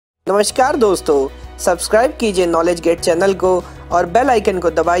नमस्कार दोस्तों, सब्सक्राइब कीजिए नॉलेज गेट चैनल को और बेल आइकन को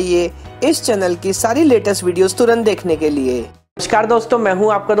दबाइए इस चैनल की सारी लेटेस्ट वीडियोस तुरंत देखने के लिए। नमस्कार दोस्तों, मैं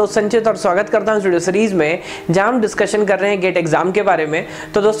हूं आपका दोस्त संचित और स्वागत करता हूं वीडियो सीरीज में जहां हम डिस्कशन कर रहे हैं गेट एग्जाम के बारे में।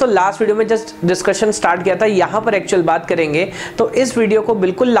 तो दोस्तों लास्ट वीडियो में जस्ट डिस्कशन स्टार्ट किया था, यहां पर एक्चुअल बात करेंगे। तो इस वीडियो को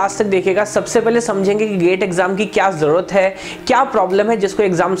बिल्कुल लास्ट तक देखिएगा। सबसे पहले समझेंगे कि गेट एग्जाम की क्या जरूरत है, क्या प्रॉब्लम है जिसको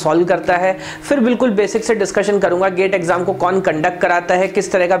एग्जाम सॉल्व करता है। फिर बिल्कुल बेसिक से डिस्कशन करूंगा गेट एग्जाम को कौन कंडक्ट कराता है,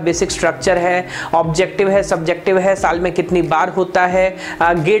 किस तरह का बेसिक स्ट्रक्चर है, ऑब्जेक्टिव है, सब्जेक्टिव है, साल में कितनी बार होता है,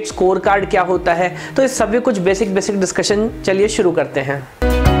 गेट स्कोर कार्ड क्या होता है। तो इस सभी कुछ बेसिक डिस्कशन चलिए शुरू करते हैं।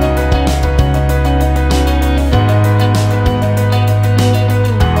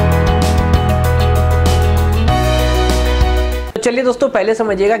 चलिए दोस्तों पहले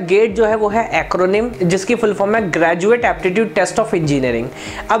समझिएगा, गेट जो है वो है एक्रोनिम जिसकी फुल फॉर्म है graduate aptitude test of engineering.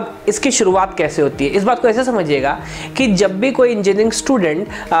 अब इसकी शुरुआत कैसे होती है, इस बात को ऐसे समझिएगा कि जब भी कोई इंजीनियरिंग स्टूडेंट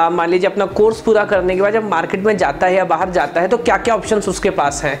मान लीजिए अपना कोर्स पूरा करने के बाद जब मार्केट में जाता है या बाहर जाता है तो क्या क्या ऑप्शंस उसके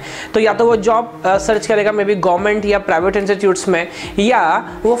पास हैं। तो या तो वो जॉब सर्च करेगा मे बी गवर्नमेंट या प्राइवेट इंस्टीट्यूट्स में, या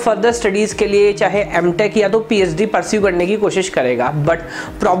वो फर्दर स्टडीज़ के लिए चाहे एमटेक या तो PhD परस्यू करने की कोशिश करेगा। बट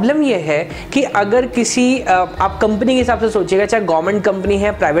प्रॉब्लम ये है कि अगर किसी आप कंपनी के हिसाब से सोचिएगा, चाहे गवर्नमेंट कंपनी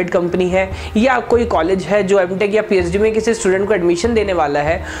है, प्राइवेट कंपनी है या कोई कॉलेज है जो एमटेक या PhD में किसी स्टूडेंट को एडमिशन देने वाला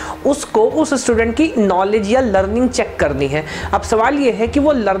है, उसको उस स्टूडेंट की नॉलेज या लर्निंग चेक करनी है। अब सवाल ये है कि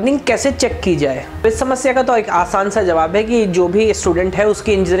वो लर्निंग कैसे चेक की जाए। इस समस्या का तो एक आसान सा जवाब है कि जो भी स्टूडेंट है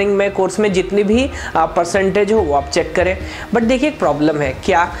उसकी इंजीनियरिंग में कोर्स में जितनी भी परसेंटेज हो वो आप चेक करें। बट देखिए एक प्रॉब्लम है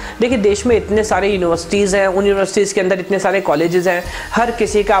क्या, देखिए देश में इतने सारे यूनिवर्सिटीज़ हैं, उन यूनिवर्सिटीज़ के अंदर इतने सारे कॉलेजेस हैं, हर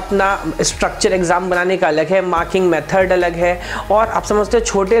किसी का अपना स्ट्रक्चर एग्जाम बनाने का अलग है, मार्किंग मेथड अलग है, और आप समझते हो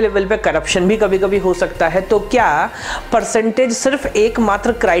छोटे लेवल पे करप्शन भी कभी कभी हो सकता है। तो क्या परसेंटेज सिर्फ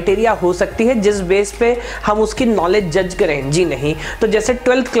एकमात्र क्राइटेरिया हो सकती है जिस बेस पे हम उसकी नॉलेज जज करें? जी नहीं। तो जैसे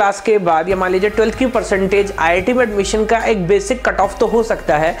 12th क्लास के बाद या मान लीजिए 12th की परसेंटेज IIT में एडमिशन का एक बेसिक कट ऑफ तो हो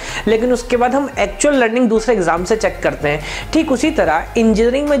सकता है, लेकिन उसके बाद हम एक्चुअल लर्निंग दूसरे एग्जाम से चेक करते हैं। ठीक उसी तरह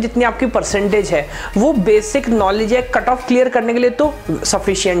इंजीनियरिंग में जितनी आपकी परसेंटेज है वो बेसिक नॉलेज है, कट ऑफ क्लियर करने के लिए तो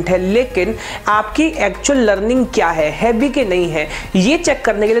सफिशिएंट है, लेकिन आपकी एक्चुअल लर्निंग क्या है भी कि नहीं है, ये चेक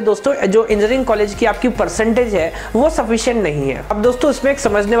करने के लिए दोस्तों जो इंजीनियरिंग कॉलेज की आपकी परसेंटेज है वो सफिशिएंट नहीं है। अब दोस्तों इसमें एक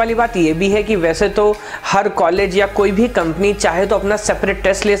समझने वाली बात ये भी है कि वैसे तो हर कॉलेज या कोई भी कंपनी चाहे तो अपना सेपरेट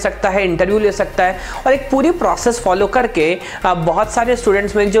टेस्ट ले सकता है, इंटरव्यू ले सकता है और एक पूरी प्रोसेस फॉलो करके बहुत सारे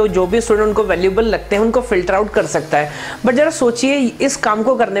स्टूडेंट्स में जो भी स्टूडेंट उनको वैल्यूएबल लगते हैं उनको फिल्टर आउट कर सकता है। बट जरा सोचिए इस काम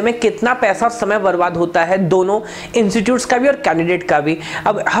को करने में कितना पैसा और समय बर्बाद होता है, दोनों इंस्टीट्यूट्स का भी और कैंडिडेट का भी।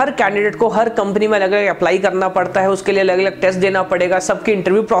 अब हर कैंडिडेट को हर कंपनी में अलग अलग अप्लाई करना पड़ता है, उसके लिए अलग अलग टेस्ट देना पड़ेगा, सबकी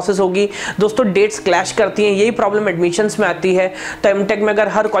इंटरव्यू प्रोसेस होगी। दोस्तों डेट्स क्लैश करती हैं, यही प्रॉब्लम एडमिशंस में आती है। तो एमटेक में अगर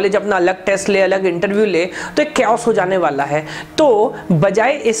हर कॉलेज अपना अलग टेस्ट ले, अलग इंटरव्यू ले तो एक कैओस हो जाने वाला है। तो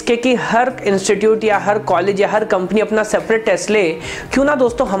बजाय इसके कि हर इंस्टीट्यूट या हर कॉलेज या हर कंपनी अपना सेपरेट टेस्ट ले, क्यों ना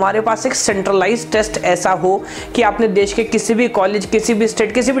दोस्तों हमारे पास एक सेंट्रलाइज्ड टेस्ट ऐसा हो कि आपने देश के किसी भी कॉलेज, किसी भी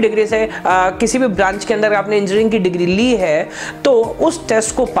स्टेट, किसी भी डिग्री से किसी भी ब्रांच के अंदर आपने इंजीनियरिंग की डिग्री ली है तो उस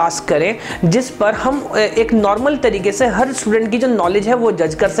टेस्ट को पास करें जिस पर हम एक नॉर्मल तरीके से हर स्टूडेंट की जो नॉलेज है वो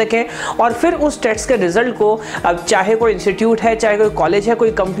जज कर सकें, और फिर उस टेस्ट के रिजल्ट को अब चाहे कोई इंस्टीट्यूट है, चाहे कोई कॉलेज है,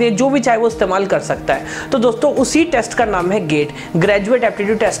 कोई कंपनी है, जो भी चाहे वो इस्तेमाल कर सकता है। तो दोस्तों उसी टेस्ट का नाम है gate, graduate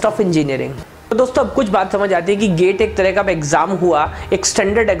aptitude test of engineering. तो दोस्तों अब कुछ बात समझ आती है कि गेट एक तरह का एग्जाम हुआ, एक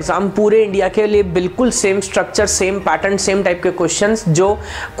स्टैंडर्ड एग्जाम, पूरे इंडिया के लिए बिल्कुल same structure, same pattern, same type के क्वेश्चंस जो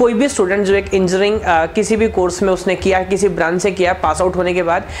कोई भी स्टूडेंट जो एक इंजीनियरिंग किसी भी कोर्स में उसने किया, किसी ब्रांच से किया, पास आउट होने के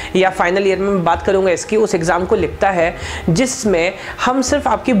बाद या फाइनल ईयर में मैं बात करूंगा इसकी, उस एग्जाम को लिखता है, जिसमें हम सिर्फ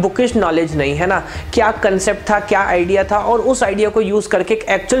आपकी बुकिश नॉलेज नहीं है ना, क्या कंसेप्ट था, क्या आइडिया था और उस आइडिया को यूज करके एक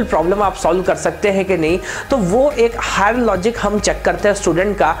एक्चुअल प्रॉब्लम आप सॉल्व कर सकते हैं कि नहीं। तो वो एक हायर लॉजिक हम चेक करते हैं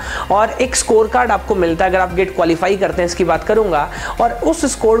स्टूडेंट का, और एक स्कोर कार्ड आपको मिलता है अगर आप गेट क्वालिफाई करते हैं, इसकी बात करूंगा। और उस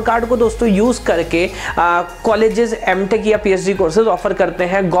स्कोर कार्ड को दोस्तों यूज करके कॉलेजेस एमटेक या PhD कोर्सेज ऑफर करते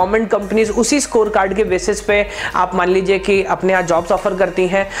हैं। गवर्नमेंट कंपनीज उसी स्कोर कार्ड के बेसिस पे आप मान लीजिए कि अपने यहाँ जॉब्स ऑफर करती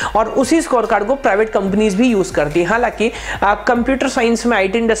हैं, और उसी स्कोर कार्ड को प्राइवेट कंपनीज भी यूज करती हैं। हालांकि कंप्यूटर साइंस में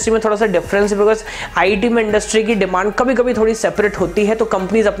IT इंडस्ट्री में थोड़ा सा डिफरेंस है, बिकॉज IT में इंडस्ट्री की डिमांड कभी कभी थोड़ी सेपरेट होती है, तो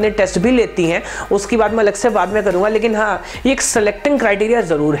कंपनीज अपने टेस्ट भी लेती हैं, उसकी बात मैं अलग से बाद में करूंगा। लेकिन हाँ, ये एक सेलेक्टिंग क्राइटेरिया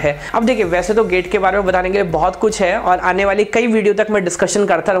जरूर है। अब देखिए वैसे तो गेट के बारे में बताने के लिए बहुत कुछ है और आने वाली कई वीडियो तक मैं डिस्कशन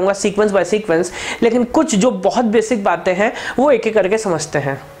करता रहूंगा सीक्वेंस बाय सीक्वेंस, लेकिन कुछ जो बहुत बेसिक बातें हैं वो एक एक करके समझते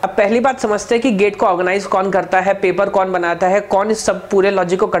हैं। अब पहली बात समझते हैं कि गेट को ऑर्गेनाइज कौन करता है, पेपर कौन बनाता है, कौन इस सब पूरे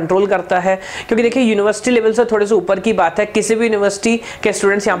लॉजिक को कंट्रोल करता है। क्योंकि देखिए यूनिवर्सिटी लेवल से थोड़े से ऊपर की बात है, किसी भी यूनिवर्सिटी के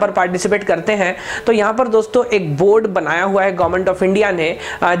स्टूडेंट्स यहाँ पर पार्टिसिपेट करते हैं। तो यहाँ पर दोस्तों एक बोर्ड बनाया हुआ है गवर्नमेंट ऑफ इंडिया ने,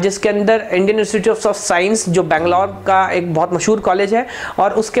 जिसके अंदर इंडियन इंस्टीट्यूट ऑफ साइंस जो बेंगलोर का एक बहुत मशहूर कॉलेज है,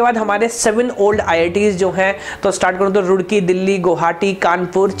 और उसके बाद हमारे 7 ओल्ड IITs जो हैं, तो स्टार्ट करूँ तो रुड़की, दिल्ली, गुवाहाटी,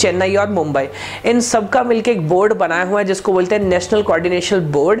 कानपुर, चेन्नई और मुंबई, इन सब का मिलकर एक बोर्ड बनाया हुआ है जिसको बोलते हैं नेशनल कोऑर्डिनेशन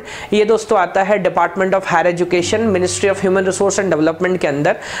बोर्ड। ये दोस्तों आता है department of higher education, ministry of human resource and development के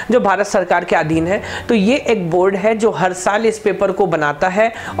अंदर, जो भारत सरकार के अधीन है। तो ये एक बोर्ड है जो हर साल इस पेपर को बनाता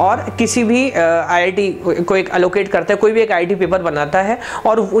है और किसी भी IIT को एक अलोकेट करता है, कोई भी एक IIT पेपर बनाता है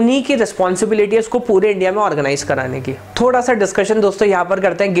और उन्हीं की रिस्पॉन्सिबिलिटी है उसको पूरे इंडिया में ऑर्गेनाइज कराने की। थोड़ा सा डिस्कशन दोस्तों यहाँ पर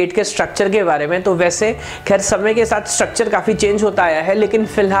करते हैं गेट के स्ट्रक्चर के बारे में। तो वैसे खैर समय के साथ स्ट्रक्चर काफी चेंज होता आया है, लेकिन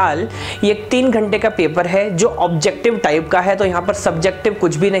फिलहाल ये 3 घंटे का पेपर है जो ऑब्जेक्टिव टाइप का है। तो यहाँ पर सब्जेक्टिव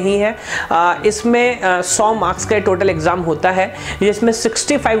कुछ भी नहीं है। इसमें 100 मार्क्स का टोटल एग्जाम होता है, जिसमें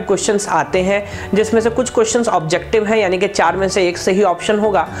 65 क्वेश्चंस आते हैं, जिसमें से कुछ क्वेश्चंस ऑब्जेक्टिव हैं, यानी कि 4 में से एक सही ऑप्शन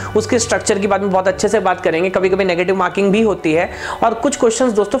होगा। उसके स्ट्रक्चर की बात में बहुत अच्छे से बात करेंगे, कभी कभी नेगेटिव मार्किंग भी होती है, और कुछ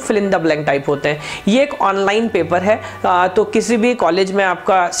क्वेश्चंस दोस्तों fill in the blank type होते हैं। ये एक ऑनलाइन पेपर है, तो किसी भी कॉलेज में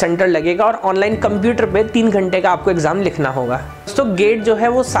आपका सेंटर लगेगा और ऑनलाइन कंप्यूटर पे 3 घंटे का आपको एग्जाम लिखना होगा। दोस्तों गेट जो है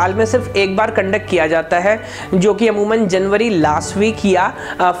वो साल में सिर्फ एक बार कंडक्ट किया जाता है, जो कि अमूमन जनवरी लास्ट वीक या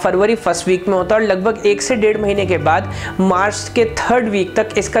फरवरी फर्स्ट वीक में होता है, और लगभग 1 से 1.5 महीने के बाद मार्च के 3rd वीक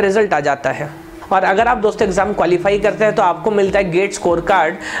तक इसका रिजल्ट आ जाता है। और अगर आप दोस्तों एग्जाम क्वालिफाई करते हैं तो आपको मिलता है गेट स्कोर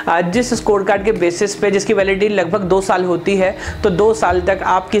कार्ड, जिस स्कोर कार्ड के बेसिस पे, जिसकी वैलिडिटी लगभग 2 साल होती है, तो 2 साल तक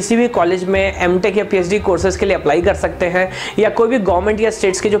आप किसी भी कॉलेज में MTech या PhD कोर्सेज के लिए अप्लाई कर सकते हैं, या कोई भी गवर्नमेंट या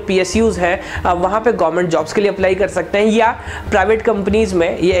स्टेट्स के जो PSUs हैं वहाँ पे गवर्नमेंट जॉब्स के लिए अप्लाई कर सकते हैं, या प्राइवेट कंपनीज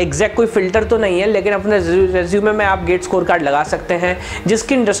में। ये एग्जैक्ट कोई फिल्टर तो नहीं है, लेकिन अपने रेज्यूमे में आप गेट स्कोर कार्ड लगा सकते हैं,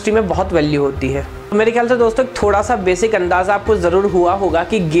 जिसकी इंडस्ट्री में बहुत वैल्यू होती है। मेरे ख्याल से दोस्तों थोड़ा सा बेसिक अंदाज़ा आपको ज़रूर हुआ होगा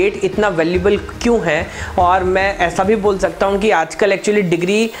कि गेट इतना वैल्यूबल क्यों है। और मैं ऐसा भी बोल सकता हूँ कि आजकल एक्चुअली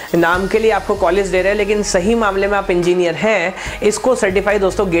डिग्री नाम के लिए आपको कॉलेज दे रहे हैं, लेकिन सही मामले में आप इंजीनियर हैं, इसको सर्टिफाई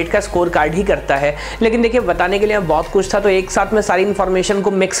दोस्तों गेट का स्कोर कार्ड ही करता है। लेकिन देखिए बताने के लिए बहुत कुछ था, तो एक साथ में सारी इन्फॉर्मेशन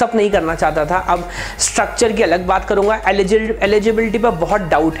को मिक्सअप नहीं करना चाहता था। अब स्ट्रक्चर की अलग बात करूँगा। एलिजिबिलिटी पर बहुत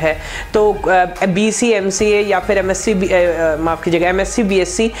डाउट है, तो BC MCA या फिर MSc माफ़ कीजिएगा MSc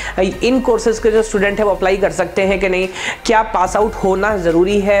BSc इन कोर्सेज के जो स्टूडेंट है वो अप्लाई कर सकते हैं कि नहीं, क्या पास आउट होना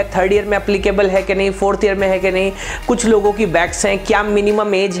ज़रूरी है, 3rd ईयर में एप्लीकेबल है कि नहीं, 4th ईयर में है कि नहीं, कुछ लोगों की बैक्स हैं, क्या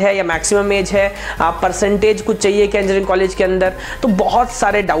मिनिमम एज है या मैक्सिमम एज है, परसेंटेज कुछ चाहिए क्या इंजीनियरिंग कॉलेज के अंदर। तो बहुत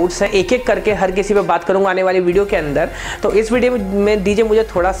सारे डाउट्स हैं, एक एक करके हर किसी पे बात करूंगा आने वाली वीडियो के अंदर। तो इस वीडियो में दीजिए मुझे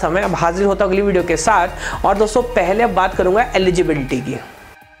थोड़ा समय, अब हाजिर होता हूं अगली वीडियो के साथ। और दोस्तों पहले अब बात करूंगा एलिजिबिलिटी की।